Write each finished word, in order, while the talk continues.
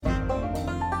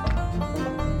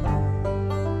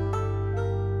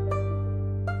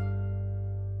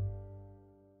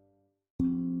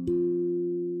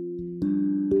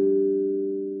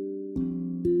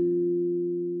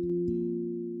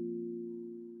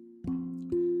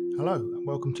Hello and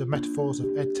welcome to Metaphors of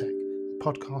EdTech, a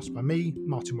podcast by me,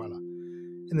 Martin Weller.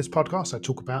 In this podcast I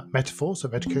talk about metaphors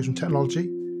of educational technology.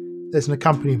 There's an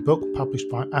accompanying book published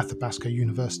by Athabasca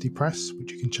University Press,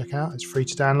 which you can check out. It's free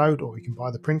to download or you can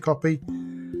buy the print copy.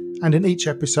 And in each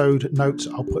episode notes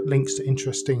I'll put links to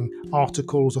interesting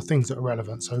articles or things that are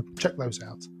relevant, so check those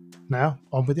out. Now,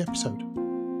 on with the episode.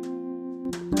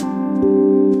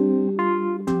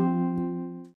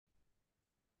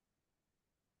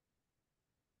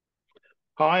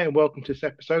 Hi and welcome to this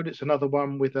episode. It's another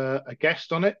one with a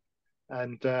guest on it,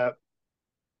 and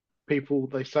people,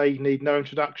 they say, need no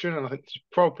introduction, and I think it's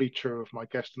probably true of my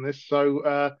guest on this.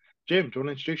 So, Jim, do you want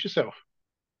to introduce yourself?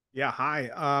 Yeah, hi.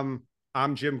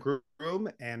 I'm Jim Groom,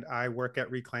 and I work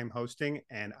at Reclaim Hosting,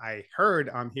 and I heard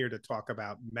I'm here to talk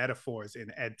about metaphors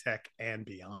in EdTech and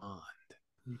beyond.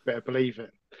 You better believe it.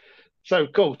 So,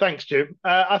 cool. Thanks, Jim.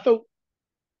 I thought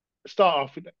start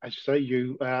off with, as you say,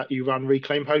 you run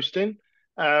Reclaim Hosting.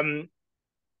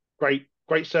 Great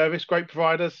service, great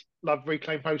providers. Love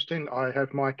Reclaim Hosting. I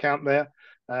have my account there.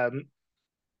 And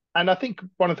I think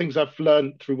one of the things I've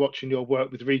learned through watching your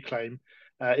work with Reclaim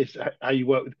is how you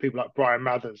work with people like Brian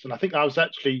Mathers. And I think I was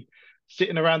actually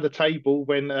sitting around the table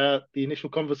when the initial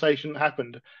conversation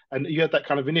happened, and you had that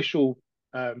kind of initial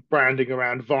branding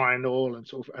around vinyl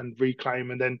and Reclaim,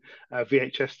 and then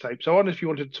VHS tape. So I wonder if you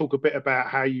wanted to talk a bit about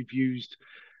how you've used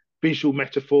visual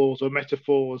metaphors or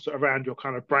metaphors around your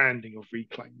kind of branding of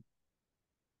Reclaim.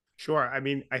 Sure. I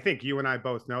mean, I think you and I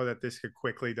both know that this could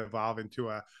quickly devolve into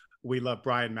a "we love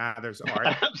Brian Mathers"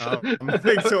 art.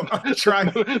 Thing. So I'm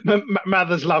trying.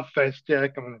 Mathers Love Fest. Yeah,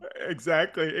 come on.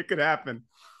 Exactly. It could happen.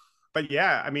 But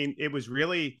yeah, I mean, it was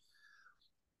really,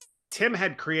 Tim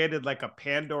had created like a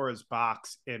Pandora's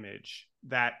box image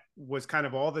that was kind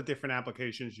of all the different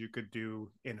applications you could do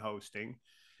in hosting.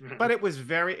 But it was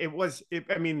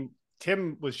I mean,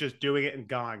 Tim was just doing it and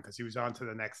gone because he was on to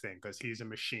the next thing because he's a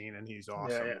machine and he's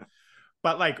awesome. Yeah.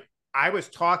 But like, I was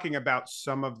talking about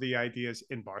some of the ideas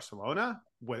in Barcelona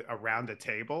around the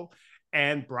table,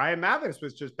 and Brian Mathers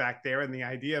was just back there, and the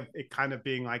idea of it kind of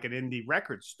being like an indie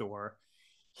record store.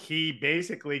 He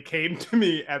basically came to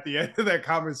me at the end of that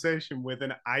conversation with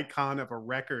an icon of a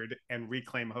record and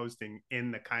Reclaim Hosting in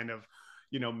the kind of,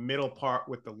 middle part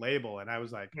with the label. And I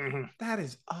was like, that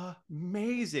is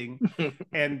amazing.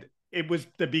 And it was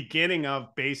the beginning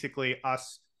of basically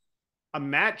us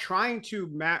trying to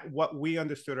match what we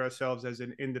understood ourselves as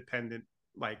an independent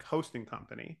like hosting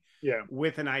company,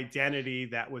 with an identity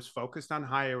that was focused on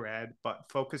higher ed, but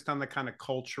focused on the kind of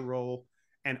cultural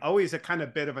and always a kind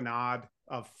of bit of a nod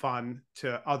of fun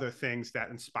to other things that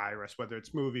inspire us, whether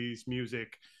it's movies,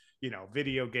 music,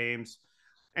 video games.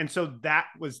 And so that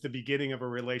was the beginning of a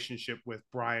relationship with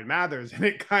Brian Mathers. And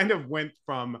it kind of went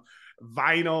from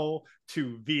vinyl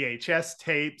to VHS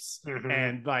tapes.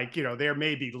 And like, there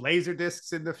may be laser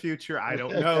discs in the future. I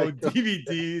don't know,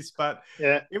 DVDs, but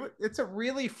it's a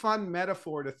really fun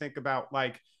metaphor to think about,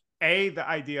 like, the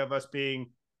idea of us being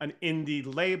an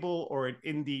indie label or an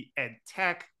indie ed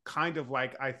tech, kind of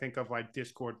like I think of like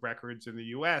Discord Records in the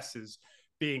US as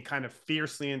being kind of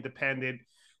fiercely independent,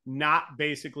 not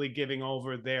basically giving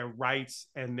over their rights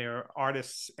and their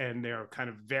artists and their kind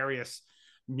of various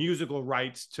musical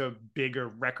rights to bigger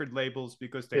record labels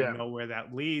because they know where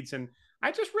that leads. And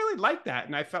I just really like that.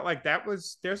 And I felt like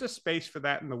there's a space for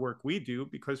that in the work we do,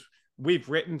 because we've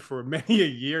written for many a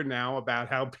year now about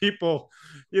how people,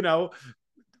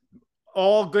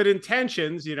 all good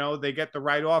intentions, they get the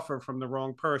right offer from the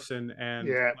wrong person, and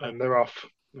and they're off.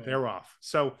 They're off.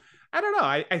 So I don't know.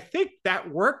 I think that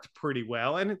worked pretty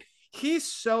well. And he's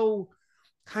so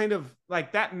kind of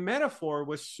like, that metaphor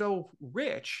was so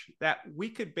rich that we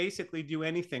could basically do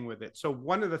anything with it. So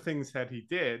one of the things that he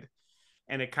did,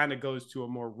 and it kind of goes to a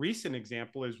more recent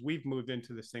example, is we've moved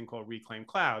into this thing called Reclaim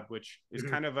Cloud, which is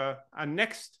kind of a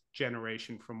next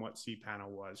generation from what cPanel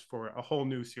was, for a whole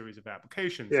new series of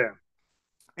applications. Yeah.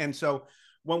 And so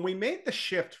when we made the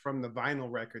shift from the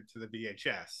vinyl record to the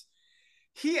VHS,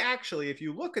 he actually, if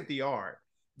you look at the art,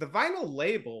 the vinyl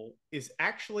label is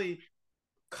actually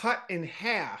cut in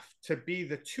half to be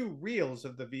the two reels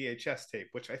of the VHS tape,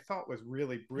 which I thought was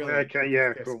really brilliant.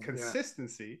 Cool.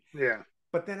 Consistency. Yeah.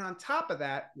 But then on top of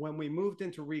that, when we moved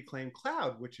into Reclaim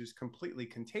Cloud, which is completely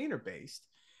container-based,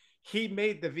 he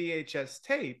made the VHS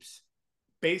tapes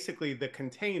basically the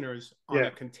containers on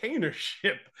a container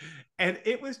ship. And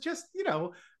it was just,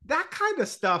 that kind of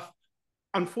stuff,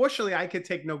 unfortunately, I could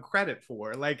take no credit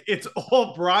for. Like, it's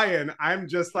all Brian. I'm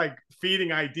just like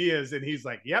feeding ideas, and he's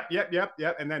like, yep.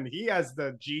 And then he has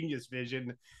the genius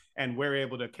vision, and we're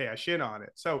able to cash in on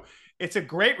it. So it's a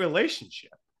great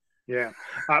relationship. Yeah,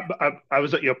 I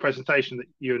was at your presentation that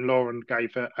you and Lauren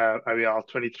gave at OER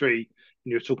 23, and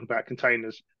you were talking about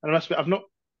containers. And I must admit, I've not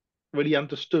really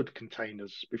understood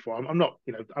containers before. I'm not,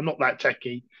 I'm not that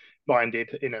techie minded,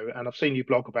 and I've seen you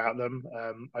blog about them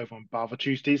over on Barber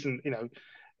Tuesdays, and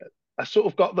I sort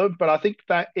of got them, but I think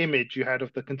that image you had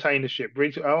of the container ship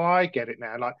really, oh, I get it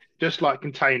now. Like just like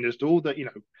containers, do all the,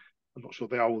 I'm not sure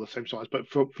they are all the same size, but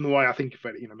from the way I think of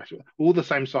it, all the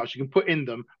same size. You can put in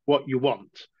them what you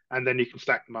want, and then you can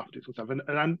stack them after and stuff.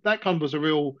 And that kind of was a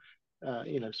real, sort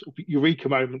of eureka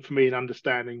moment for me in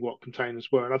understanding what containers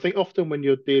were. And I think often when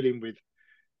you're dealing with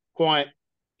quite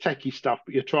techie stuff,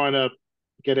 but you're trying to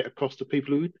get it across to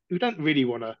people who don't really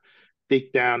want to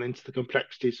dig down into the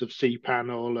complexities of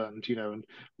cPanel and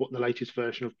what the latest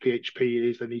version of PHP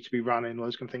is they need to be running, all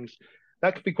those kind of things.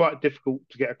 That could be quite difficult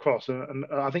to get across, and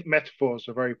I think metaphors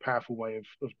are a very powerful way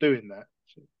of doing that.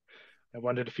 So I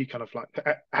wondered if you kind of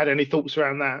like had any thoughts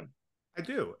around that. I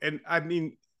do. And I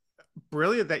mean,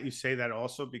 brilliant that you say that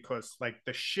also, because like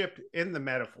the ship in the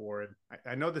metaphor, and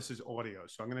I know this is audio,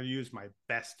 so I'm going to use my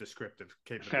best descriptive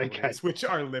capabilities, Okay. which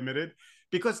are limited,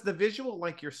 because the visual,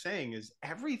 like you're saying, is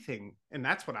everything. And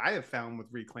that's what I have found with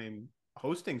Reclaim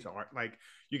hostings art. Like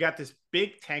you got this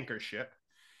big tanker ship,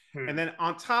 and Hmm. then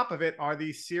on top of it are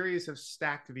these series of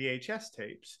stacked VHS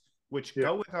tapes, which Yeah.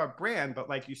 go with our brand. But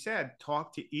like you said,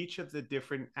 talk to each of the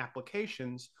different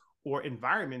applications or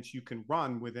environments you can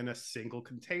run within a single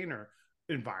container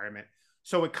environment.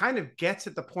 So it kind of gets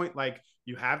at the point like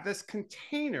you have this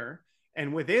container,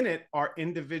 and within it are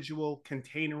individual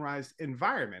containerized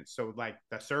environments. So like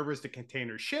the server is the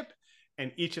container ship,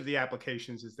 and each of the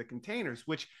applications is the containers,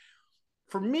 which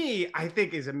for me, I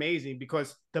think is amazing,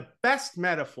 because the best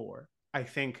metaphor I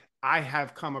think I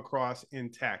have come across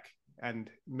in tech, and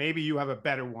maybe you have a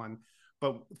better one,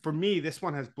 but for me, this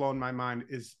one has blown my mind,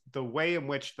 is the way in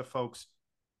which the folks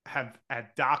have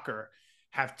at Docker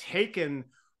have taken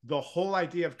the whole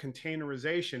idea of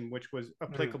containerization, which was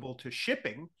Hmm. applicable to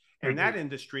shipping and Hmm. that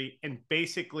industry, and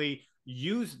basically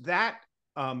use that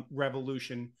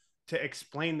revolution to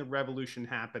explain the revolution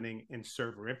happening in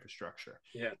server infrastructure.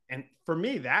 Yeah. And for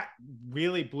me, that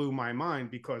really blew my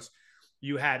mind, because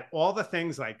you had all the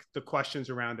things like the questions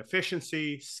around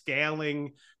efficiency,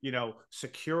 scaling,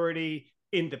 security,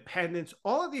 independence,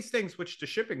 all of these things which the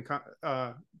shipping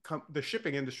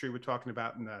industry we're talking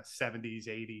about in the 70s,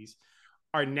 80s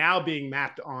are now being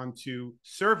mapped onto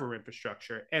server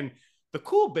infrastructure. And the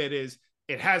cool bit is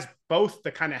it has both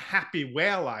the kind of happy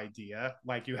whale idea,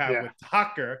 like you have Yeah. with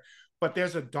Docker, but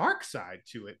there's a dark side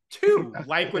to it too,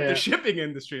 like with the Yeah. shipping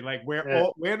industry. Like Yeah.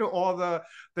 where do all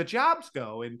the jobs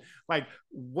go, and like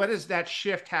what is that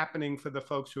shift happening for the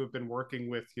folks who have been working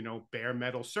with bare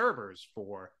metal servers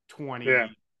for 20 Yeah.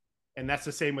 years? And that's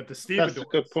the same with the That's a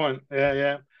good stevedores. point. Yeah,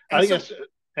 yeah. I And think so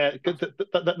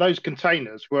that's those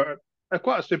containers were are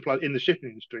quite a simple in the shipping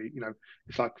industry.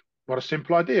 It's like what a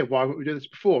simple idea. Why would we do this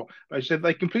before? Like I said,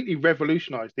 they completely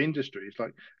revolutionized the industry. It's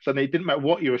like suddenly it didn't matter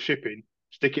what you were shipping,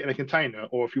 stick it in a container,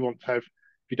 or if you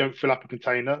don't fill up a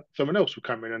container, someone else will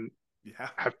come in and yeah.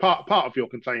 have part of your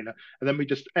container, and then we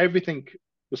just everything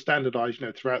was standardized,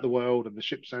 throughout the world, and the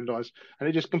ship standardized, and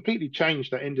it just completely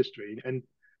changed that industry. And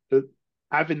the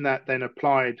having that then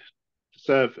applied to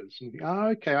servers, and you think, oh,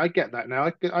 okay, I get that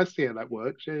now. I see how that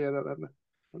works. Yeah, yeah,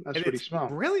 And that's really it's smart.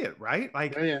 brilliant, right?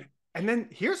 Like, Yeah, yeah. and then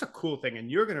here's a cool thing, and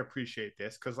you're going to appreciate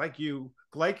this, because like you,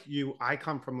 I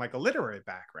come from like a literary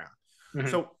background. Hmm.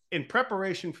 So in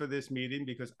preparation for this meeting,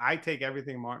 because I take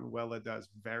everything Martin Weller does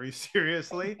very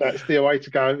seriously, That's the way to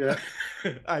go.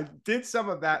 Yeah. I did some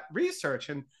of that research,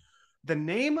 and the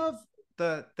name of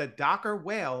the Docker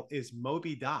whale is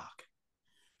Moby Doc,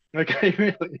 Okay,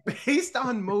 really. based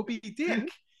on Moby Dick.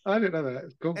 I didn't know that.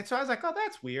 It's cool. And so I was like, oh,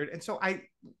 that's weird. And so I,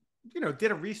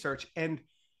 did a research, and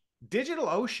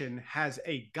DigitalOcean has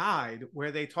a guide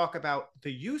where they talk about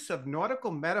the use of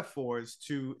nautical metaphors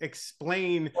to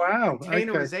explain Wow. Okay.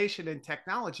 containerization and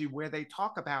technology, where they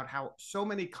talk about how so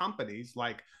many companies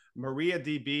like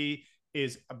MariaDB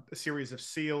is a series of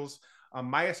seals,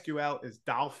 MySQL is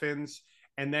dolphins,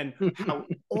 and then how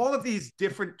all of these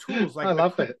different tools I like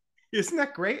love it. isn't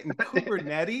that great? And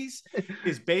Kubernetes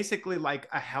is basically like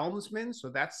a helmsman. So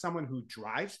that's someone who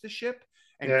drives the ship.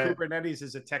 And Yeah. Kubernetes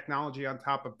is a technology on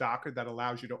top of Docker that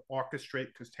allows you to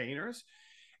orchestrate containers.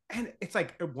 And it's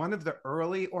like one of the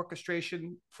early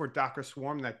orchestration for Docker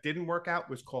Swarm that didn't work out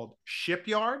was called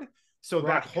Shipyard. So that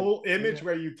Right. whole image Yeah.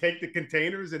 where you take the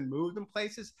containers and move them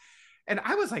places. And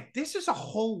I was like, this is a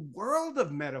whole world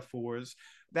of metaphors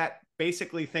that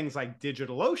basically things like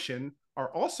DigitalOcean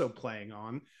are also playing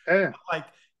on. Yeah. Like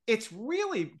it's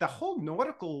really the whole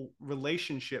nautical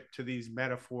relationship to these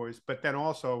metaphors, but then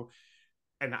also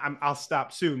and I'll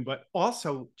stop soon, but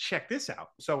also check this out.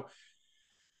 So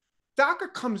Docker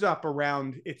comes up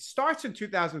around, it starts in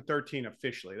 2013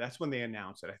 officially. That's when they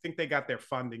announced it. I think they got their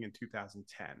funding in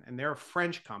 2010, and they're a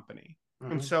French company.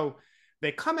 And Hmm. so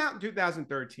they come out in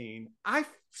 2013. I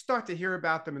start to hear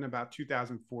about them in about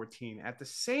 2014. At the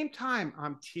same time,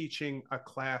 I'm teaching a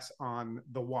class on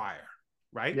The Wire,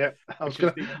 right? Yeah, Which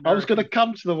is the I was gonna American.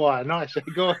 come to the wire. Nice.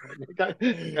 Go on. Go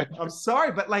I'm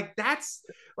sorry, but like that's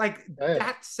like yeah.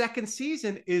 that second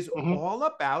season is Hmm. all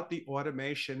about the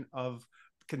automation of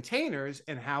containers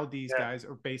and how these Yeah. guys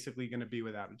are basically going to be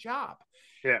without a job.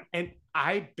 Yeah. And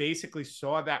I basically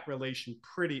saw that relation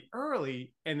pretty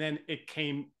early. And then it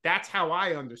came, that's how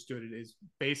I understood it, is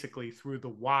basically through The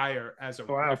Wire as a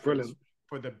Wow, reference brilliant.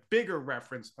 for the bigger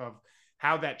reference of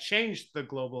how that changed the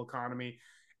global economy,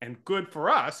 and good for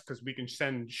us because we can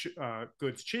send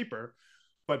goods cheaper,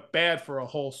 but bad for a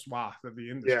whole swath of the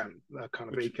Yeah, industry, that kind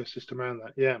of which ecosystem around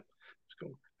that. Yeah, it's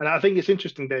cool. And I think it's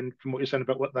interesting then, from what you're saying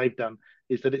about what they've done,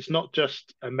 is that it's not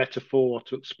just a metaphor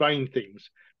to explain things,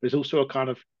 but it's also a kind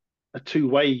of a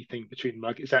two-way thing between them.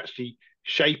 Like it's actually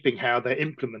shaping how they're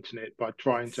implementing it by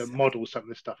trying to exactly. model some of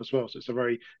this stuff as well. So it's a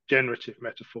very generative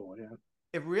metaphor. Yeah.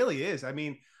 It really is. I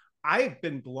mean, I've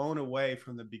been blown away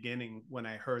from the beginning when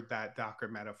I heard that Docker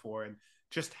metaphor and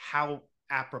just how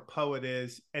apropos it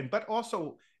is, and but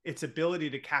also its ability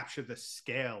to capture the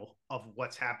scale of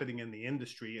what's happening in the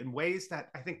industry in ways that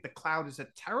I think the cloud is a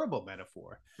terrible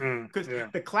metaphor, because Yeah.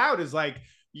 the cloud is like,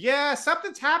 yeah,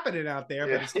 something's happening out there,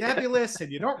 but Yeah. it's nebulous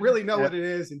and you don't really know Yeah. what it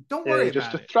is, and don't Yeah. worry Just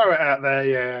about to it. throw it out there.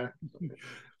 Yeah.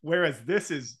 Whereas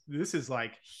this is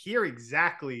like, here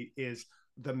exactly is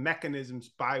the mechanisms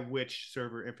by which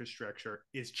server infrastructure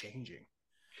is changing.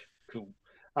 Cool.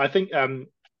 I think to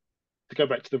go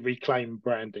back to the reclaim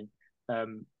branding,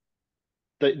 um,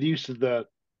 the use of the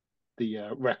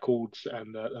records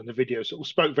and the videos sort of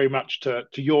spoke very much to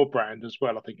your brand as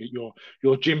well. I think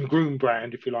your Jim Groom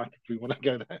brand, if you like, if we want to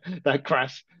go that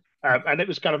crass, and it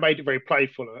was kind of made it very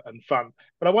playful and fun.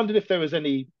 But I wondered if there was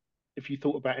any, if you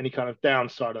thought about any kind of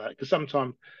downside of that, because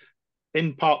sometimes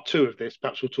in part two of this,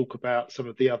 perhaps we'll talk about some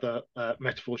of the other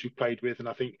metaphors you've played with, and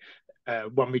I think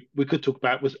one we could talk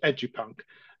about was edupunk,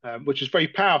 which is very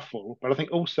powerful, but I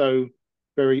think also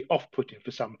very off-putting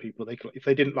for some people. They if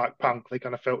they didn't like punk, they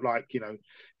kind of felt like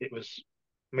it was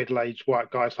middle-aged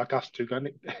white guys like us two going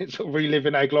sort of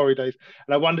reliving our glory days.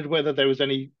 And I wondered whether there was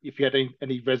any, if you had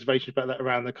any reservations about that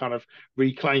around the kind of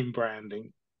reclaim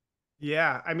branding.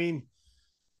 Yeah, I mean,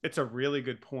 it's a really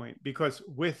good point because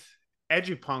with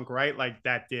edupunk, right, like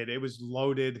that did, it was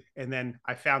loaded, and then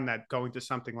I found that going to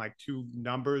something like two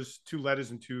numbers, two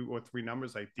letters and two or three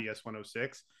numbers, like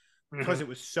DS-106, because Hmm. it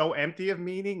was so empty of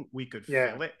meaning, we could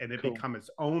Yeah, fill it and it cool. become its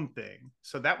own thing.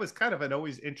 So that was kind of an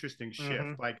always interesting shift.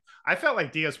 Hmm. Like I felt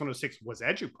like DS-106 was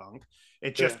edupunk,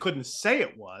 it Yeah. just couldn't say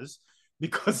it was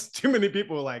because too many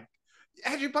people were like,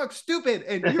 edupunk stupid,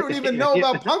 and you don't even Yeah, know yeah,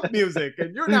 about punk music,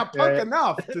 and you're not punk yeah,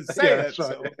 enough to say yeah, that's it.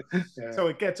 right. So Yeah. so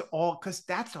it gets all, because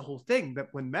that's the whole thing, that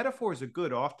when metaphors are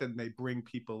good, often they bring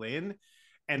people in,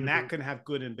 and that Hmm. can have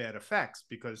good and bad effects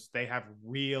because they have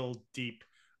real deep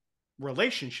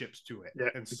relationships to it, Yeah,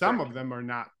 and some of exactly. them are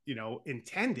not,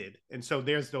 intended, and so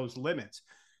there's those limits.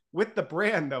 With the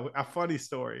brand, though, a funny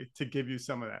story to give you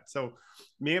some of that. So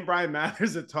me and Brian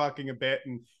Mathers are talking a bit,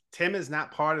 and Tim is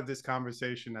not part of this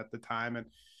conversation at the time, and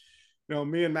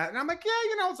me and Matt, and I'm like,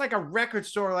 yeah, it's like a record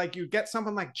store. Like you get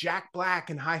someone like Jack Black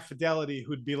and High Fidelity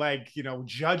who'd be like,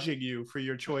 judging you for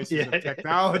your choices of Yeah,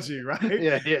 technology, right?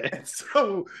 yeah, yeah, And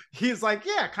so he's like,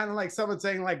 yeah, kind of like someone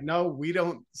saying like, no, we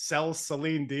don't sell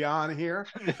Celine Dion here.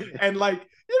 And like,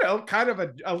 kind of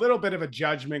a little bit of a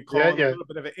judgment yeah, call and a yeah. little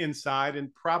bit of an inside,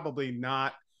 and probably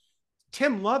not.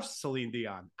 Tim loves Celine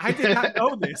Dion. I did not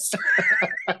know this.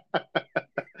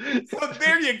 So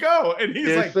there you go. And he's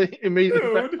Yeah, like, see, immediately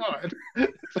dude, backfired.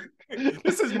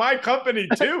 this is my company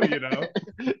too.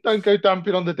 Don't go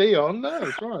dumping on the Dion. No,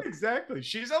 it's right. Exactly.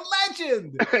 She's a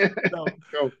legend. So,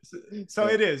 Cool. so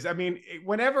Yeah. it is. I mean,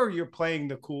 whenever you're playing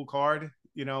the cool card,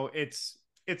 it's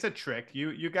a trick.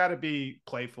 You got to be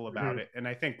playful about Mhm. it. And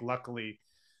I think luckily,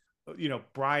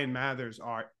 Brian Mathers'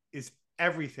 art is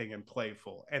everything and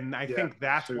playful. And I Yeah, think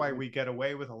that's why absolutely. we get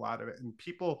away with a lot of it. And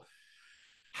people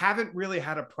haven't really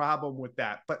had a problem with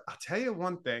that. But I'll tell you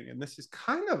one thing, and this is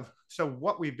kind of, so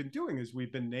what we've been doing is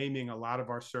we've been naming a lot of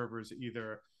our servers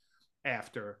either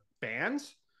after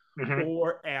bands Hmm.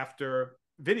 or after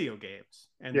video games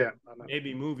and Yeah, I know.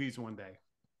 maybe movies one day.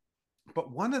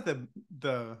 But one of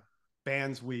the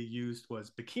bands we used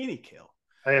was Bikini Kill.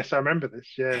 Yes, I remember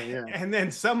this. Yeah, yeah. And then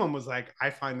someone was like, I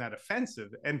find that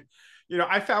offensive. And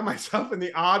I found myself in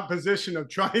the odd position of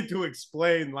trying to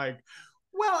explain like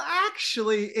Well,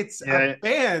 actually, it's a Yeah,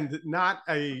 band, not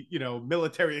a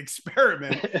military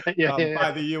experiment yeah,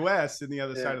 by the U.S. in the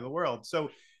other yeah, side of the world. So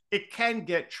it can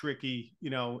get tricky, if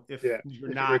yeah. you're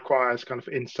If it not. requires kind of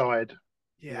inside,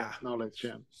 Yeah. knowledge,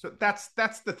 yeah. So that's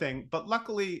the thing. But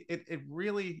luckily, it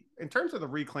really, in terms of the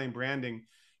Reclaim branding,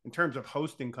 in terms of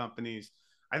hosting companies,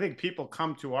 I think people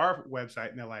come to our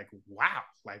website and they're like, "Wow,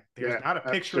 like there's Yeah, not a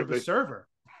picture of a absolutely. server."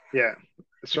 Yeah,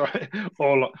 that's right.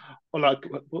 Or like,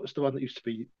 what was the one that used to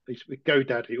be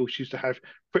GoDaddy? Or she used to have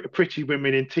pretty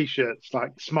women in t-shirts,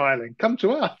 like smiling. Come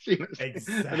to us, and it's just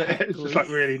Exactly. like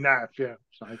really naff. Yeah,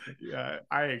 so, Yeah,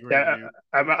 I agree with yeah. you.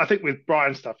 I think with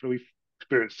Brian stuff, we've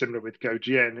experienced similar with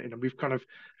GoGN. We've kind of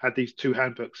had these two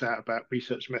handbooks out about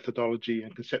research methodology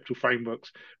and conceptual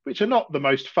frameworks, which are not the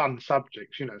most fun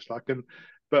subjects. It's like,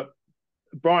 but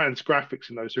Brian's graphics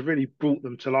in those have really brought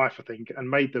them to life, I think, and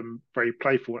made them very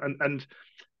playful. And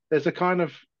there's a kind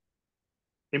of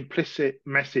implicit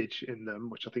message in them,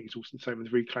 which I think is also the same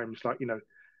with Reclaim. It's like,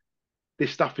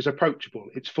 this stuff is approachable.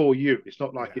 It's for you. It's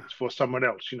not like Yeah. it's for someone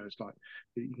else. It's like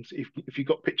if you've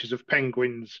got pictures of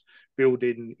penguins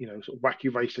building, sort of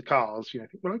wacky racer cars, think,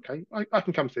 well, okay, I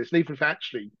can come to this. And even if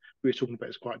actually we were talking about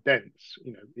it's quite dense,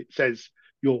 it says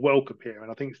you're welcome here.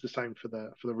 And I think it's the same for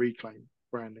the Reclaim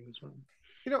branding as well.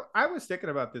 I was thinking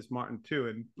about this, Martin, too.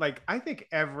 And like, I think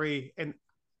and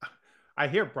I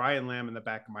hear Brian Lamb in the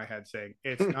back of my head saying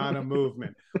it's not a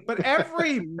movement, but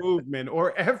every movement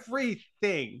or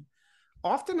everything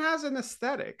often has an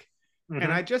aesthetic.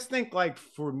 And I Hmm. just think, like,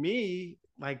 for me,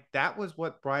 like, that was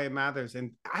what Brian Mathers,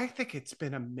 and I think it's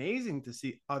been amazing to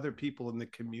see other people in the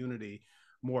community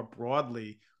more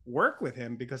broadly work with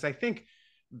him, because I think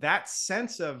that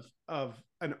sense of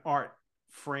an art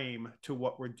frame to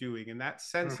what we're doing, and that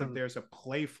sense of Hmm. there's a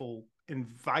playful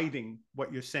inviting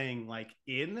what you're saying, like,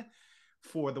 in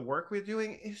for the work we're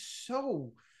doing, is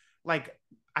so, like,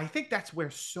 I think that's where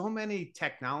so many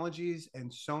technologies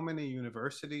and so many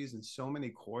universities and so many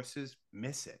courses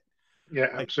miss it. Yeah,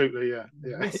 Like, absolutely. Yeah,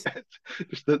 yeah. miss it.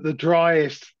 Just the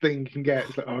driest thing you can get.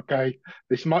 It's like, okay,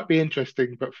 this might be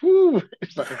interesting, but whew,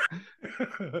 it's like,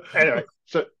 anyway.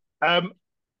 So, um,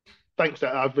 thanks.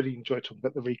 I've really enjoyed talking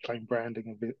about the Reclaim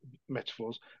branding and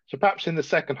metaphors. So, perhaps in the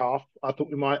second half, I thought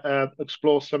we might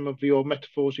explore some of your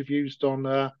metaphors you've used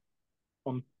on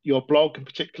your blog in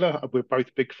particular. We're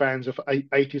both big fans of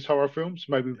 80s horror films.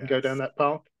 Maybe we can go down Yes, that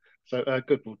path. So,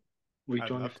 good. We'll I'd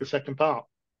rejoin you love for the to. second part.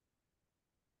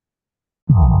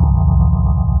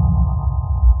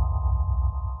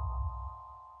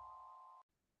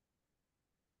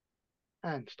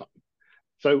 And stop.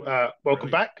 So, welcome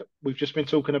Brilliant. back. We've just been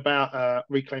talking about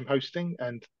Reclaim hosting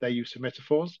and their use of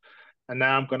metaphors. And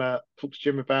now I'm going to talk to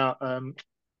Jim about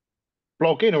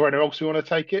blogging or anywhere else we want to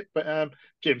take it. But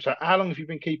Jim, so how long have you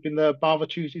been keeping the Barber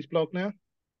Tuesdays blog now?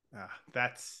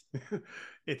 That's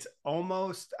it's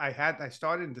almost, I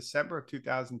started in December of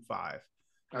 2005.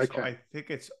 So Okay, I think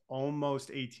it's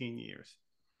almost 18 years.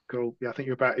 cool. Yeah, I think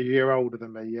you're about a year older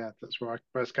than me. Yeah, that's where I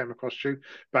first came across you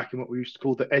back in what we used to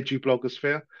call the edgy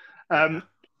blogosphere. Yeah, Um,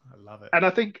 I love it. and I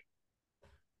think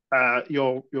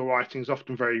your writing is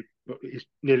often is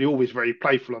nearly always very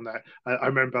playful on that. I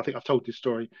remember, I think I've told this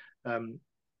story. Um,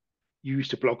 you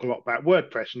used to blog a lot about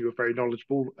WordPress and you were very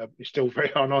knowledgeable. You're still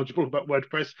very knowledgeable about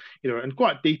WordPress, and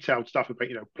quite detailed stuff about,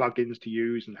 plugins to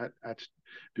use and how to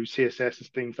do CSS and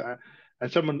things like that.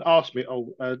 And someone asked me,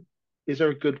 oh, is there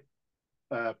a good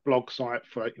blog site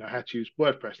for, how to use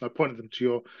WordPress? And I pointed them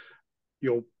to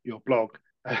your blog.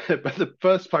 But the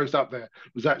first post up there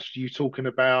was actually you talking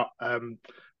about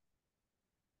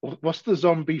what's the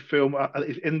zombie film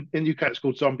in UK? It's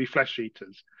called Zombie Flesh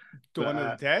Eaters, but Dawn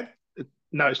of the Dead,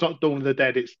 no, it's not Dawn of the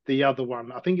Dead. It's the other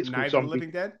one. I think it's called Night of the Zombie.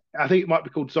 Living Dead. I think it might be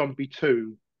called Zombie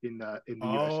Two in the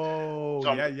US. Oh, yeah,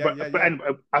 Zombie, yeah, yeah, but yeah. anyway,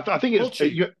 I think it's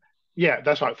Fulci. yeah,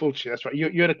 that's right, Fulci. That's right.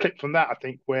 You had a clip from that, I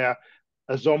think, where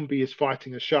a zombie is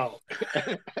fighting a shark,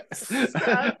 and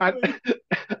Exactly.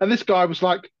 and this guy was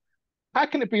like, "How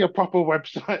can it be a proper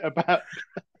website about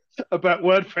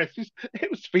WordPress? It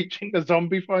was featuring a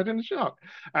zombie fighting a shark."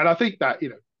 And I think that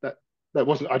that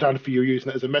wasn't. I don't know if you're using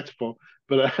it as a metaphor,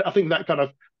 but I think that kind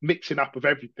of mixing up of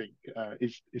everything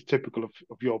is typical of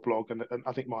your blog, and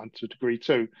I think mine to a degree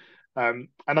too. And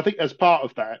I think as part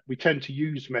of that, we tend to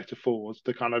use metaphors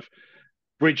to kind of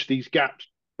bridge these gaps,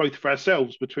 both for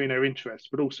ourselves between our interests,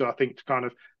 but also I think to kind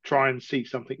of try and see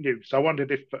something new. So I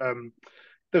wondered if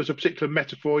there was a particular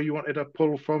metaphor you wanted to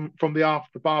pull from the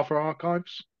Barber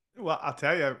archives. Well, I'll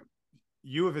tell you,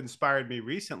 you have inspired me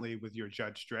recently with your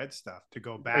Judge Dredd stuff to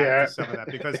go back to Yeah. some of that,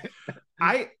 because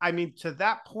I mean, to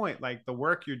that point, like the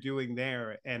work you're doing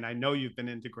there, and I know you've been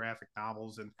into graphic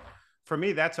novels, and for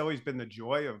me, that's always been the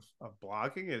joy of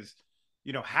blogging is,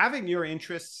 having your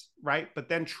interests, right? But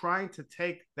then trying to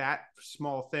take that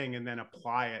small thing and then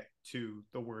apply it to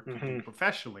the work you do Hmm.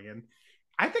 professionally. And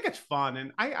I think it's fun.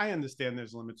 And I understand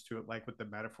there's limits to it, like with the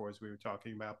metaphors we were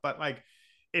talking about, but like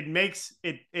it makes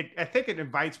I think it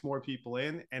invites more people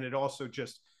in, and it also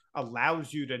just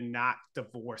allows you to not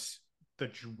divorce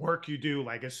the work you do,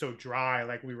 like it's so dry,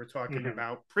 like we were talking Hmm.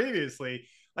 about previously.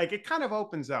 Like it kind of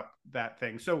opens up that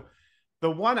thing. So the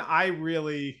one I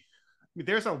really, I mean,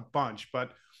 there's a bunch,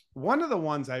 but one of the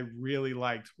ones I really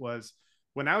liked was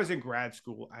when I was in grad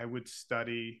school, I would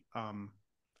study.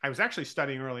 I was actually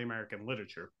studying early American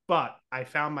literature, but I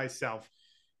found myself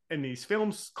in these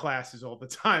films classes all the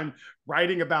time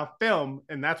writing about film.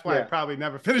 And that's why I Yeah. probably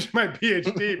never finished my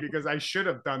PhD because I should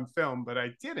have done film, but I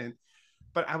didn't.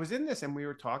 But I was in this and we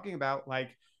were talking about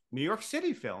like New York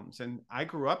City films. And I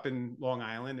grew up in Long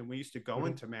Island and we used to go Hmm.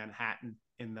 into Manhattan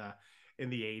in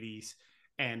the 80s.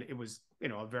 And it was,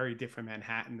 a very different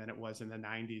Manhattan than it was in the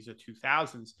 90s or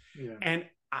 2000s. Yeah. And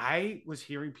I was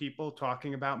hearing people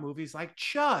talking about movies like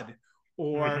Chud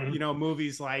or, Hmm.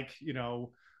 movies like,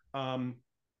 um,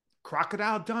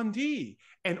 Crocodile Dundee,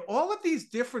 and all of these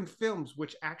different films,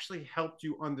 which actually helped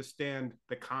you understand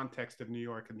the context of New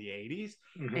York in the 80s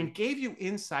Hmm. and gave you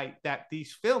insight that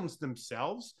these films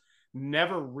themselves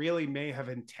never really may have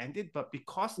intended, but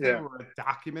because they Yeah. were a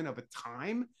document of a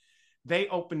time, they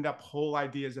opened up whole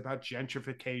ideas about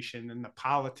gentrification and the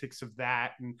politics of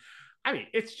that. And I mean,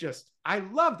 it's just, I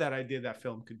love that idea that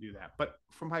film could do that. But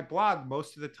for my blog,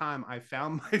 most of the time, I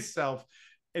found myself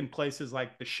in places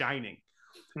like The Shining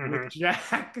with Hmm.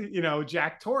 Jack,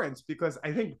 Jack Torrance, because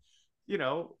I think,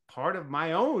 part of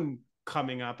my own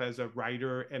coming up as a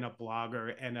writer and a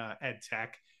blogger and a ed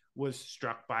tech was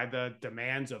struck by the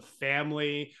demands of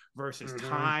family versus Hmm.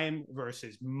 time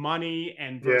versus money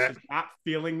and Yeah. versus not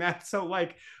feeling that. So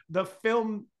like the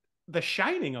film, The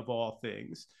Shining of all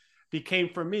things, became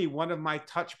for me one of my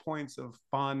touch points of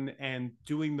fun and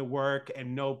doing the work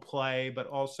and no play, but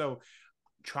also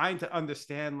trying to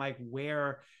understand like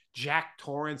where Jack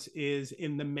Torrance is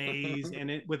in the maze and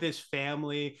it with his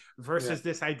family Yeah. versus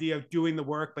this idea of doing the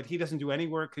work, but he doesn't do any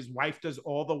work. His wife does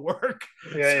all the work.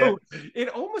 Yeah. Yeah. So it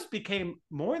almost became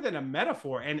more than a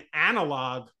metaphor, an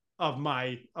analog of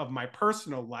my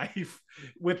personal life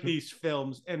with these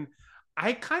films. And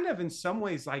I kind of in some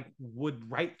ways like would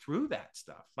write through that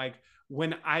stuff. Like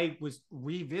when I was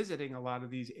revisiting a lot of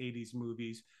these 80s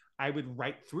movies, I would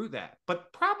write through that.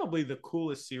 But probably the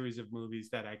coolest series of movies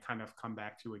that I kind of come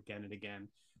back to again and again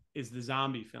is the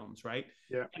zombie films, right?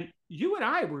 Yeah. And you and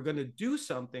I were going to do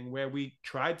something where we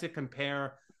tried to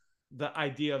compare the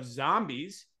idea of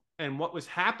zombies and what was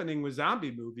happening with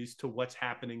zombie movies to what's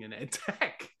happening in ed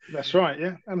tech, That's right.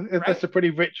 Yeah. And right? that's a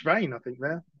pretty rich vein, I think,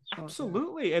 there. That's right. Yeah.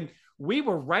 Absolutely. And we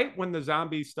were right when the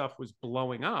zombie stuff was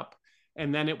blowing up.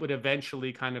 And then it would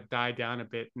eventually kind of die down a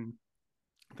bit and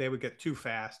they would get too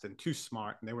fast and too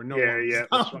smart and they were no Yeah. longer Yeah.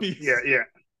 That's right. Yeah. zombies. Yeah.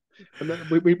 And then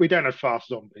we don't have fast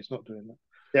zombies, not doing that.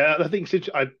 Yeah. I think since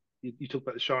you talk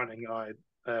about The Shining, I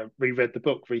reread the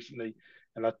book recently,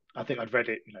 and I think I'd read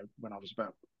it, when I was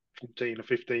about 14 or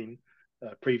 15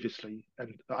 previously,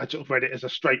 and I sort of read it as a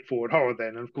straightforward horror then.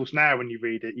 And of course, now when you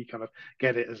read it, you kind of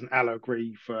get it as an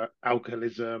allegory for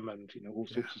alcoholism and all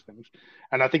Yeah. sorts of things.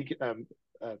 And I think uh,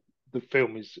 the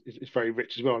film is very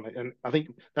rich as well. And I think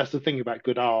that's the thing about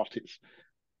good art. It's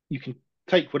you can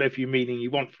take whatever meaning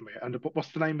you want from it. And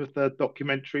what's the name of the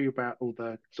documentary about all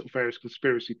the sort of various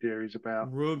conspiracy theories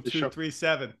about Room the show?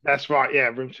 237. That's right, yeah,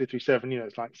 Room 237.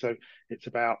 It's like so. It's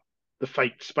about the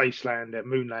fake space land,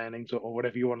 moon landings, or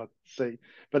whatever you want to see.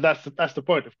 But that's the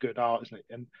point of good art, isn't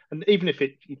it? And even if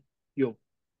you're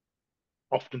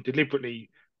often deliberately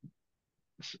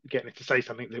getting it to say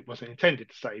something that it wasn't intended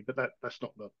to say, but that's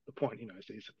not the point.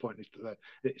 It's the point is that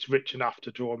it's rich enough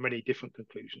to draw many different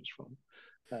conclusions from.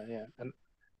 Yeah, and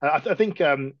I think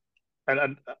and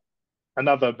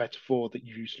another metaphor that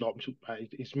you use a lot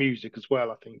is music as well.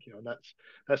 I think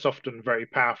that's often very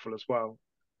powerful as well.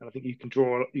 And I think you can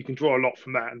draw a lot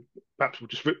from that. And perhaps we'll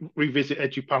just revisit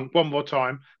edupunk one more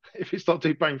time if it's not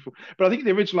too painful. But I think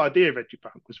the original idea of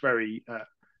edupunk was very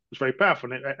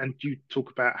powerful. And you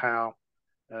talk about how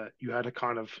you had a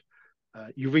kind of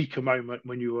eureka moment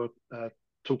when you were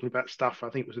talking about stuff. I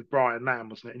think it was with Brian Lamb,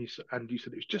 wasn't it? And you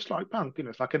said it was just like punk.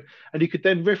 It's like and you could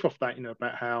then riff off that,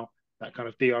 about how that kind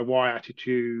of DIY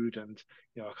attitude and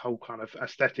a whole kind of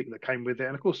aesthetic that came with it.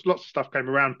 And of course, lots of stuff came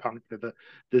around punk, the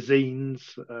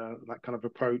zines, that kind of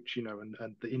approach, and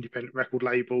the independent record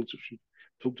labels, which we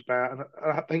talked about. And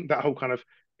I think that whole kind of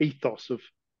ethos of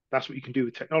that's what you can do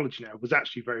with technology now was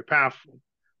actually very powerful.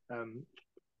 Um,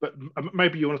 but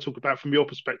maybe you want to talk about from your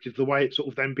perspective the way it sort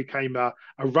of then became a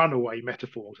runaway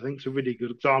metaphor. I think it's a really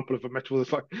good example of a metaphor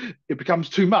that's like it becomes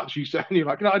too much. And you're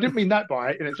like, no, I didn't mean that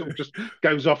by it, and it sort of just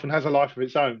goes off and has a life of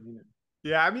its own.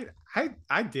 Yeah, I mean,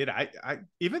 I did. I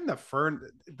even the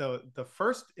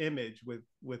first image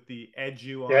with the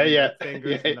edu Yeah, on yeah, the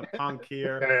fingers yeah, and the punk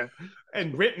here yeah,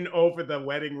 and written over the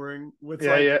wedding ring was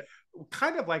yeah, like yeah,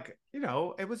 kind of like,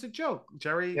 it was a joke.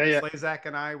 Jerry yeah, yeah. Slazak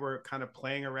and I were kind of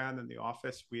playing around in the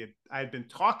office. I had been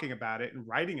talking about it and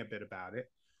writing a bit about it,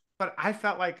 but I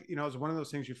felt like, it was one of those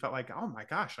things you felt like, oh my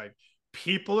gosh, like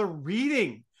people are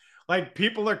reading, like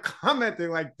people are commenting,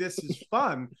 like this is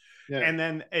fun. Yeah. And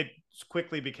then it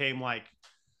quickly became like,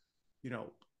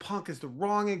 punk is the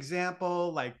wrong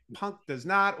example. Like punk does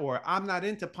not, or I'm not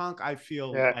into punk. I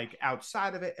feel Yeah. like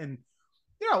outside of it. And,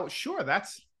 sure,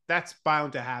 that's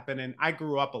bound to happen. And I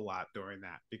grew up a lot during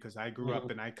that because I grew up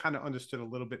Mhm. and I kind of understood a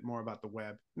little bit more about the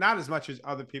web. Not as much as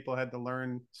other people had to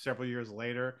learn several years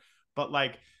later, but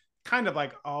like kind of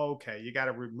like, oh, okay, you got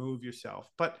to remove yourself.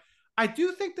 But I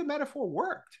do think the metaphor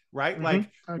worked, right? Like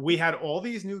we Okay. had all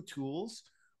these new tools,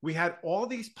 we had all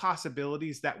these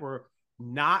possibilities that were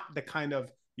not the kind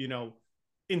of,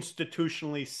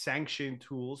 institutionally sanctioned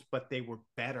tools, but they were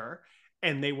better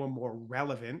and they were more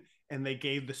relevant and they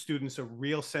gave the students a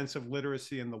real sense of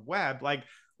literacy in the web. Like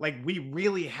we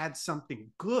really had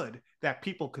something good that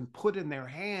people can put in their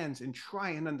hands and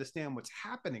try and understand what's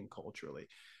happening culturally.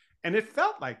 And it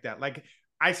felt like that. Like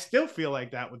I still feel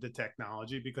like that with the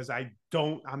technology because I'm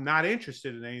not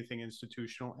interested in anything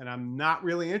institutional and I'm not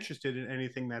really interested in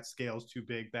anything that scales too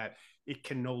big that it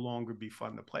can no longer be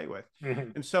fun to play with.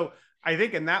 Mhm. And so I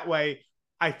think in that way,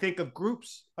 I think of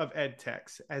groups of ed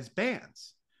techs as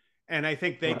bands. And I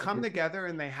think they come Right. together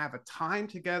and they have a time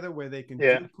together where they can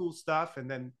Yeah. do cool stuff. And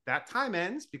then that time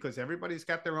ends because everybody's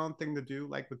got their own thing to do,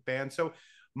 like with bands. So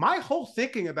my whole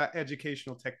thinking about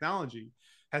educational technology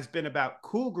has been about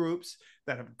cool groups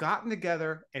that have gotten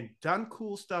together and done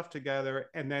cool stuff together.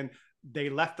 And then they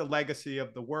left the legacy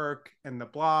of the work and the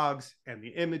blogs and the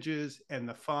images and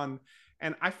the fun.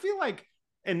 And I feel like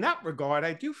in that regard,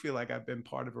 I do feel like I've been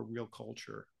part of a real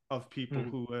culture of people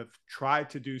Mhm. who have tried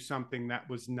to do something that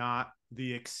was not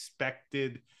the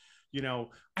expected.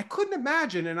 I couldn't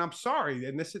imagine, and I'm sorry,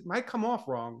 and this might come off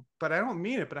wrong, but I don't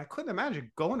mean it, but I couldn't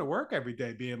imagine going to work every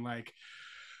day being like,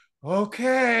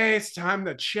 okay, it's time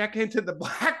to check into the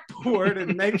blackboard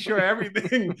and make sure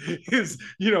everything is,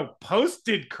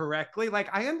 posted correctly. Like,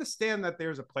 I understand that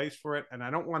there's a place for it, and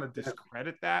I don't want to Yeah.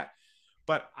 discredit that,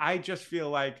 but I just feel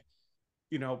like,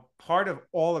 part of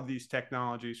all of these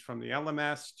technologies from the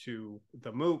LMS to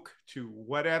the MOOC to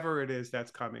whatever it is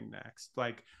that's coming next,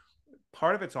 like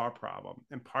part of it's our problem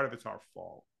and part of it's our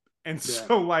fault. And Yeah.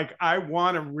 so, like, I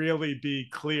want to really be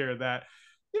clear that,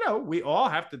 we all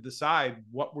have to decide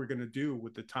what we're going to do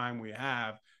with the time we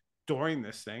have during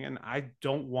this thing. And I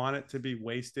don't want it to be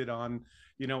wasted on,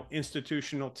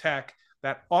 institutional tech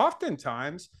that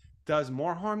oftentimes does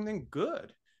more harm than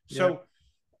good. Yeah. So,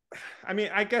 I mean,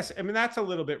 that's a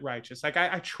little bit righteous. Like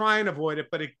I try and avoid it,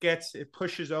 but it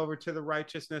pushes over to the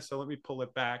righteousness. So let me pull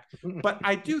it back. But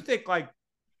I do think like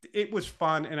it was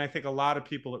fun. And I think a lot of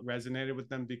people, it resonated with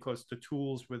them because the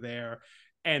tools were there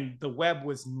and the web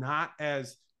was not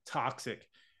as toxic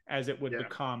as it would Yeah.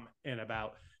 become in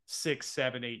about 6,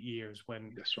 7, 8 years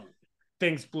when That's right.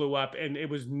 things blew up and it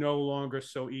was no longer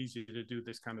so easy to do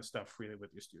this kind of stuff freely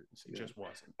with your students. It Yeah. just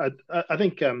wasn't. I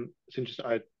think it's interesting.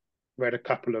 I read a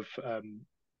couple of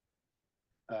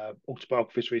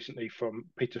autobiographies recently from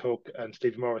Peter Hook and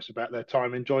Stephen Morris about their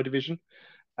time in Joy Division.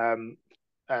 Um,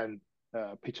 and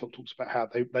Peter Hook talks about how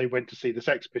they went to see the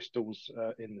Sex Pistols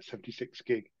in the 76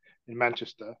 gig in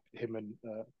Manchester, him and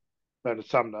Bernard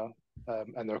Sumner,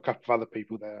 and there are a couple of other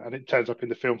people there. And it turns up in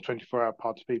the film 24-hour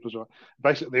Party People as well.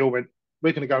 Basically, they all went,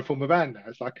 we're going to go and form a band now.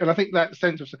 It's like, and I think that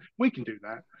sense of, we can do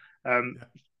that. Yeah.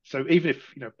 So even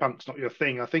if, punk's not your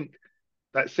thing, I think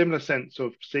that similar sense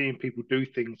of seeing people do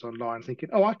things online, thinking,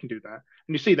 "Oh, I can do that," and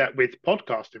you see that with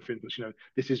podcasting, for instance.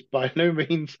 This is by no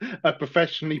means a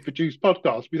professionally produced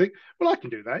podcast. We think, "Well, I can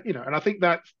do that," and I think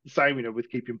that's the same, with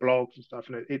keeping blogs and stuff.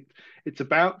 It's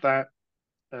about that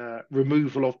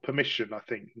removal of permission, I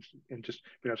think, and just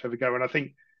being able to have a go. And I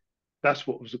think that's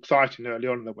what was exciting early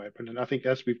on in the web. And then I think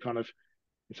as we've kind of,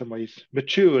 in some ways,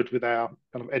 matured with our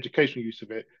kind of educational use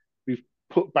of it, we've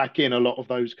put back in a lot of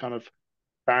those kind of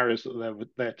barriers that were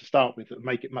there to start with that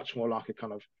make it much more like a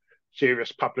kind of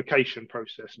serious publication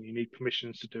process, and you need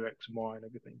permissions to do X and Y and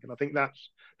everything. And I think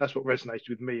that's what resonated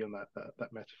with me on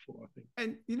that metaphor. I think.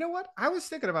 And you know what? I was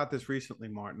thinking about this recently,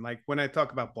 Martin. Like when I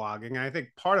talk about blogging, I think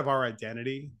part of our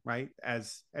identity, right,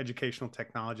 as educational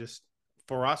technologists,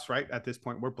 for us, right at this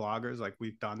point, we're bloggers. Like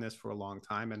we've done this for a long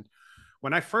time. And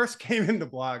when I first came into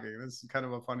blogging, this is kind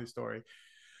of a funny story.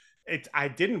 I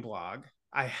didn't blog.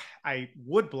 I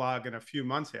would blog in a few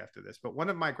months after this, but one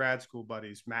of my grad school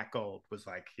buddies, Matt Gold, was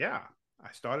like, "Yeah,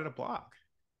 I started a blog,"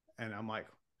 and I'm like,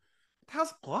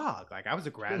 "How's a blog?" Like I was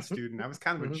a grad student, I was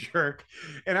kind of a jerk,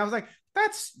 and I was like,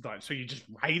 "That's so you're just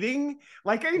writing?"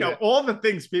 Like Yeah. all the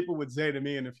things people would say to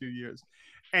me in a few years.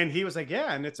 And he was like,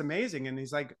 "Yeah, and it's amazing." And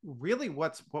he's like, "Really,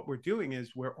 what we're doing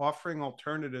is we're offering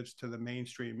alternatives to the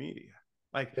mainstream media."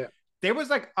 Like Yeah. there was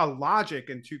like a logic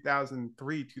in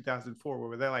 2003, 2004,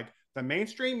 where they're like, the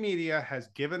mainstream media has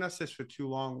given us this for too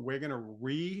long. We're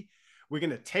going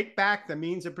to take back the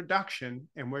means of production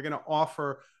and we're going to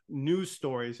offer news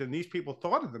stories. And these people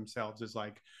thought of themselves as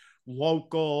like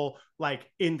local, like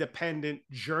independent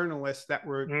journalists that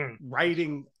were Mm.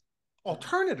 writing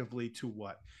alternatively to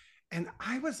what. And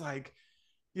I was like,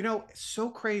 it's so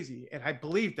crazy. And I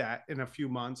believed that in a few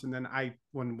months. And then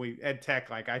when we ed tech,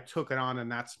 like I took it on in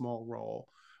that small role,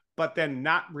 but then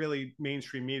not really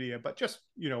mainstream media, but just,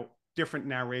 different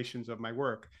narrations of my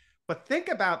work. But think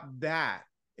about that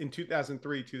in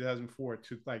 2003, 2004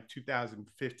 to like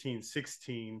 2015,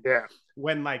 16, Yeah.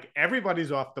 when like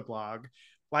everybody's off the blog,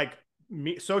 like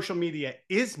social media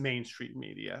is mainstream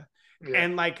media. Yeah.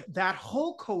 And like that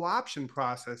whole co-option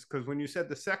process, because when you said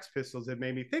the Sex Pistols, it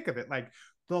made me think of it, like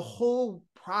the whole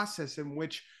process in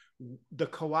which the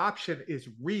co-option is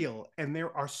real. And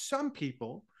there are some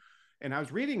people, and I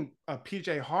was reading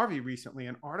PJ Harvey recently,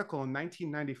 an article in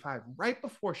 1995, right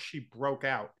before she broke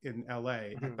out in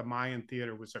LA at the Mayan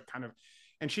Theater, was a kind of,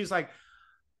 and she's like,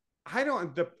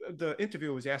 the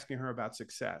interviewer was asking her about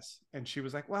success. And she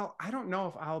was like, well, I don't know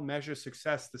if I'll measure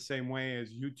success the same way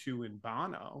as U2 and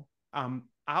Bono.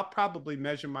 I'll probably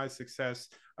measure my success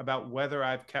about whether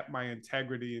I've kept my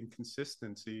integrity and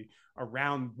consistency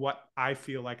around what I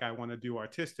feel like I want to do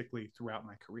artistically throughout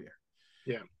my career.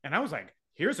 Yeah. And I was like,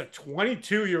 here's a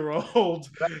 22-year-old,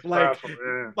 like, powerful.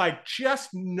 Yeah. like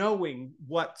just knowing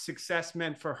what success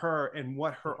meant for her and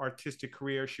what her artistic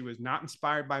career. She was not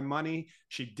inspired by money.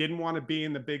 She didn't want to be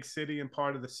in the big city and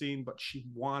part of the scene, but she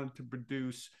wanted to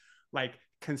produce like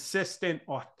consistent,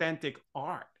 authentic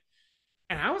art.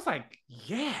 And I was like,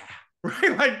 yeah,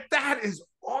 right. Like that is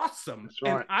awesome. That's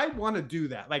And right. I want to do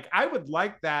that. Like I would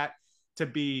like that to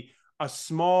be a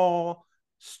small,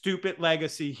 stupid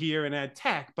legacy here in ed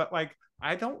tech, but like,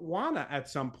 I don't want to at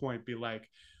some point be like,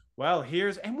 well,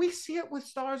 and we see it with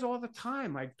stars all the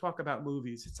time. Like talk about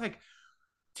movies. It's like,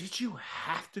 did you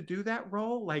have to do that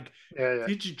role? Like, Yeah.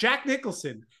 Jack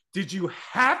Nicholson, did you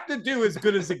have to do As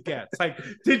Good as It Gets? Like,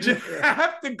 did you Yeah.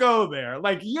 have to go there?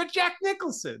 Like, you're Jack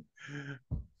Nicholson.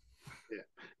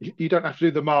 Yeah. You don't have to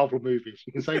do the Marvel movies.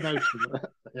 You can say no to them.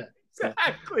 Yeah. Yeah.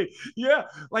 Exactly. Yeah.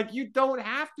 Like, you don't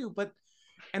have to.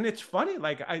 And it's funny.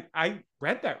 Like, I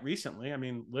read that recently. I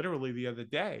mean, literally the other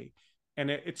day. And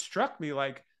it struck me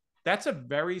like that's a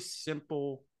very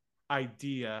simple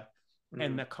idea.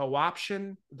 And the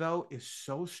co-option, though, is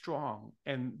so strong.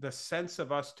 And the sense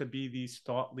of us to be these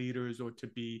thought leaders or to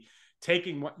be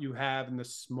taking what you have and the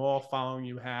small following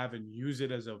you have and use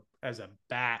it as a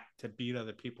bat to beat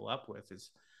other people up with is,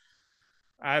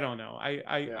 I don't know.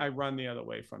 I run the other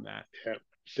way from that. Yeah.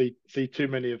 See too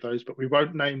many of those, but we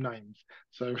won't name names.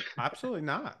 So Absolutely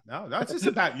not. No, that's just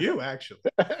about you, actually.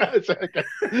 okay.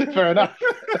 Fair enough.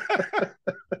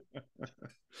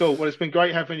 Cool. Well, it's been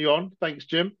great having you on. Thanks,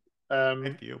 Jim.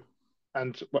 Thank you.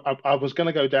 And I was going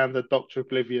to go down the Doctor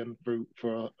Oblivion route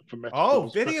for Oh,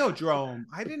 metaphors, Videodrome.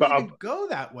 I didn't but even go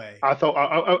that way. I thought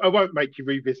I won't make you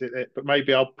revisit it, but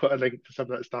maybe I'll put a link to some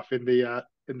of that stuff in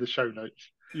the show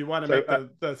notes. You want to So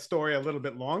make the story a little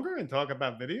bit longer and talk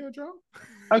about Videodrome?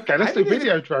 okay, let's do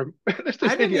Videodrome. Let's do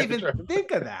I didn't even Videodrome.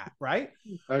 think of that, right?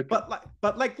 Okay.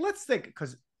 But like let's think,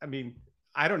 because I mean,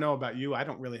 I don't know about you. I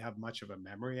don't really have much of a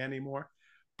memory anymore.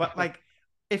 But like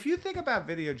if you think about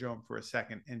Videodrome for a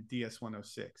second and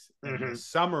DS-106 and the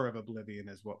Summer of Oblivion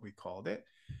is what we called it.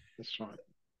 That's right.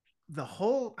 The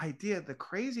whole idea, the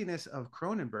craziness of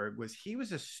Cronenberg was he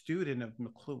was a student of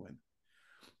McLuhan.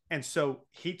 And so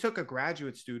he took a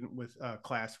graduate student with a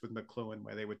class with McLuhan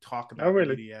where they would talk about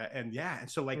media. And and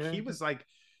so like he was like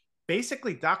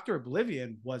basically Dr.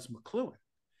 Oblivion was McLuhan.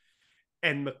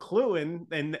 And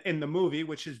McLuhan in the movie,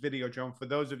 which is Videodrome, for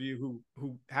those of you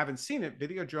who haven't seen it,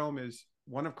 Videodrome is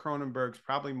one of Cronenberg's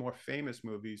probably more famous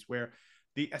movies, where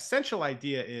the essential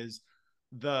idea is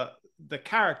the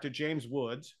character James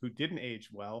Woods, who didn't age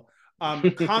well,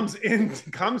 comes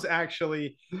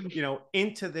actually,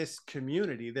 into this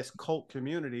community, this cult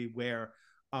community, where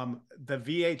the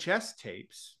VHS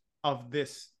tapes of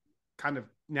this kind of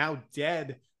now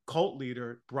dead cult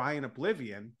leader, Brian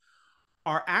Oblivion,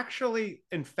 are actually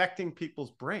infecting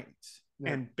people's brains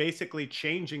Yeah. and basically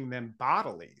changing them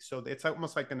bodily. So it's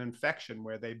almost like an infection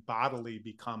where they bodily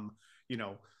become,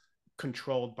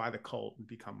 controlled by the cult and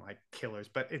become like killers.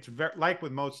 But it's very, like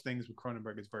with most things with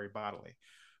Cronenberg, it's very bodily.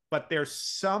 But there's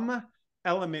some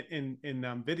element in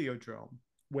Videodrome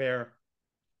where,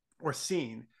 or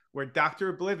scene where Dr.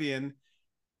 Oblivion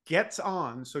gets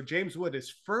on. So James Wood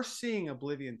is first seeing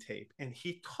Oblivion tape, and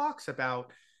he talks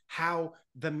about how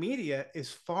the media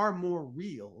is far more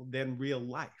real than real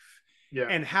life, Yeah.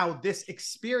 and how this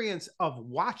experience of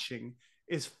watching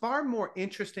is far more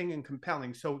interesting and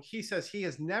compelling. So he says he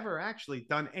has never actually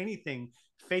done anything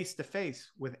face to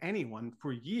face with anyone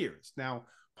for years. Now,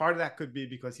 part of that could be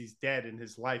because he's dead and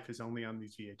his life is only on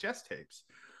these VHS tapes.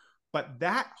 But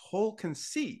that whole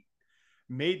conceit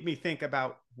made me think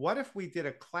about, what if we did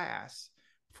a class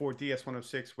for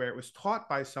DS-106 where it was taught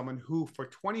by someone who for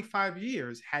 25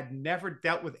 years had never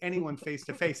dealt with anyone face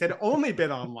to face, had only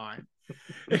been online.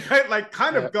 Like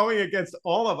kind Yeah. of going against a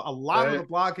lot of Yeah. the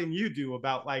blogging you do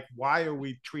about like, why are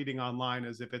we treating online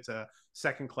as if it's a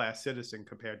second class citizen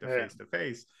compared to Yeah. face to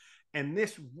face? And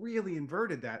this really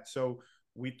inverted that. So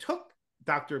we took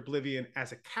Dr. Oblivion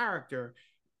as a character,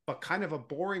 but kind of a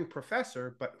boring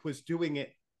professor, but was doing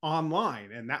it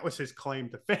online, and that was his claim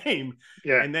to fame.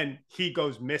 Yeah. And then he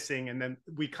goes missing, and then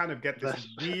we kind of get this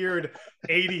That's weird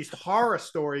 80s horror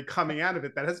story coming out of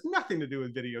it that has nothing to do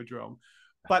with Videodrome.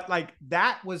 But like,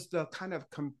 that was the kind of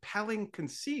compelling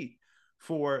conceit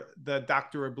for the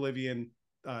Dr. Oblivion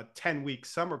 10-week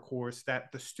summer course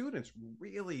that the students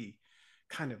really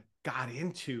kind of got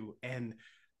into, and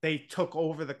they took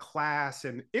over the class,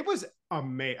 and it was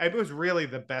amazing. It was really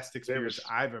the best it experience was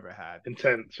I've ever had.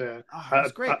 intense. Yeah. Oh, it I,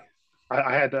 was I, great.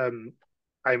 I had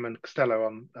Eamon Costello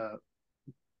on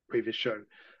previous show.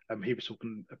 He was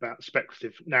talking about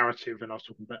speculative narrative, and I was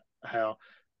talking about how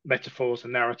metaphors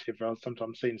and narrative are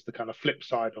sometimes seen as the kind of flip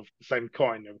side of the same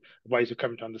coin of ways of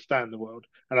coming to understand the world.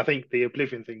 And I think the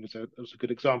Oblivion thing was a good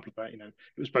example of that. It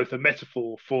was both a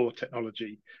metaphor for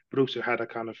technology, but also had a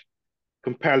kind of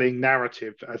compelling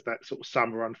narrative as that sort of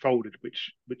summer unfolded,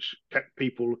 which kept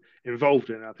people involved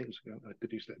in it. I think it's a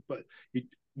good use of that.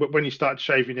 But when you started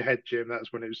shaving your head, Jim,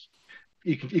 that's when it was,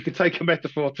 you could take a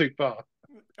metaphor too far.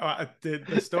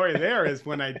 The story there is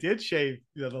when I did shave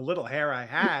the little hair I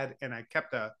had, and I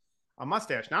kept a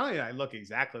mustache. Not only did I look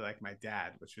exactly like my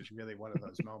dad, which was really one of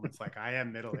those moments, like I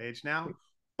am middle aged now,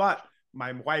 but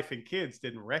my wife and kids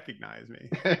didn't recognize me.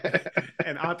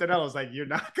 And Antonella was like, "You're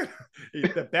not gonna.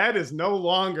 The bed is no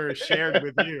longer shared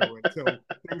with you until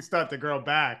things start to grow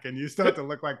back, and you start to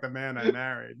look like the man I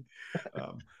married."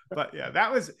 But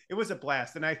yeah, it was a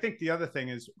blast. And I think the other thing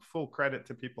is, full credit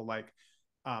to people like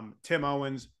Tim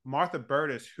Owens, Martha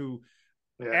Burtis, who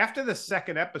Yeah. after the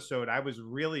second episode, I was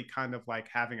really kind of like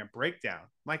having a breakdown,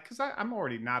 like, because I'm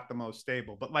already not the most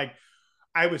stable, but like,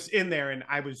 I was in there and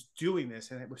I was doing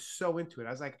this and it was so into it.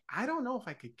 I was like, I don't know if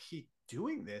I could keep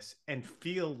doing this and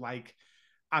feel like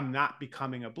I'm not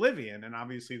becoming Oblivion. And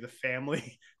obviously the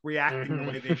family reacting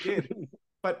the way they did.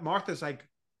 But Martha's like,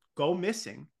 go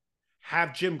missing,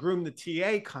 have Jim Groom, the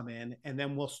TA, come in, and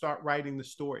then we'll start writing the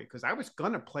story. Because I was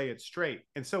going to play it straight.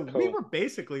 And so we Cool. were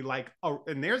basically like, oh,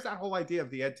 and there's that whole idea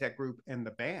of the EdTech group and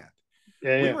the band.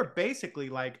 Yeah, We yeah. were basically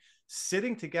like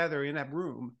sitting together in a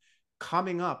room,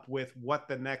 coming up with what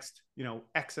the next,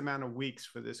 X amount of weeks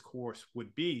for this course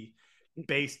would be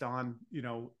based on,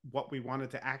 what we wanted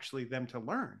to actually them to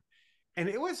learn. And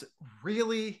it was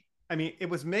really, I mean, it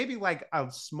was maybe like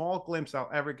a small glimpse I'll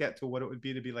ever get to what it would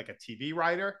be to be like a TV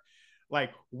writer.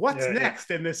 Like, what's Yeah, yeah. next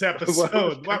in this Well,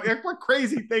 episode? What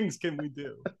crazy things can we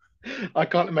do? I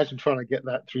can't imagine trying to get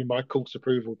that through my course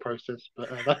approval process, but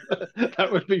that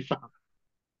would be fun.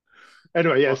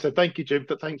 Anyway, yeah. So Awesome. thank you, Jim.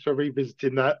 Thanks for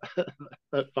revisiting that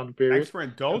that fun Thanks period, for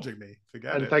indulging me.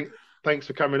 Forget and it. thanks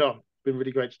for coming on. It's been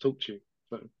really great to talk to you.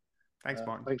 So Thanks,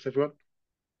 Martin. thanks, everyone.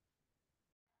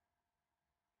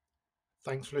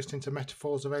 Thanks for listening to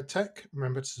Metaphors of EdTech.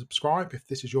 Remember to subscribe if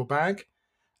this is your bag,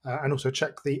 and also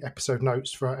check the episode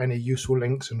notes for any useful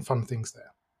links and fun things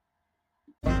there.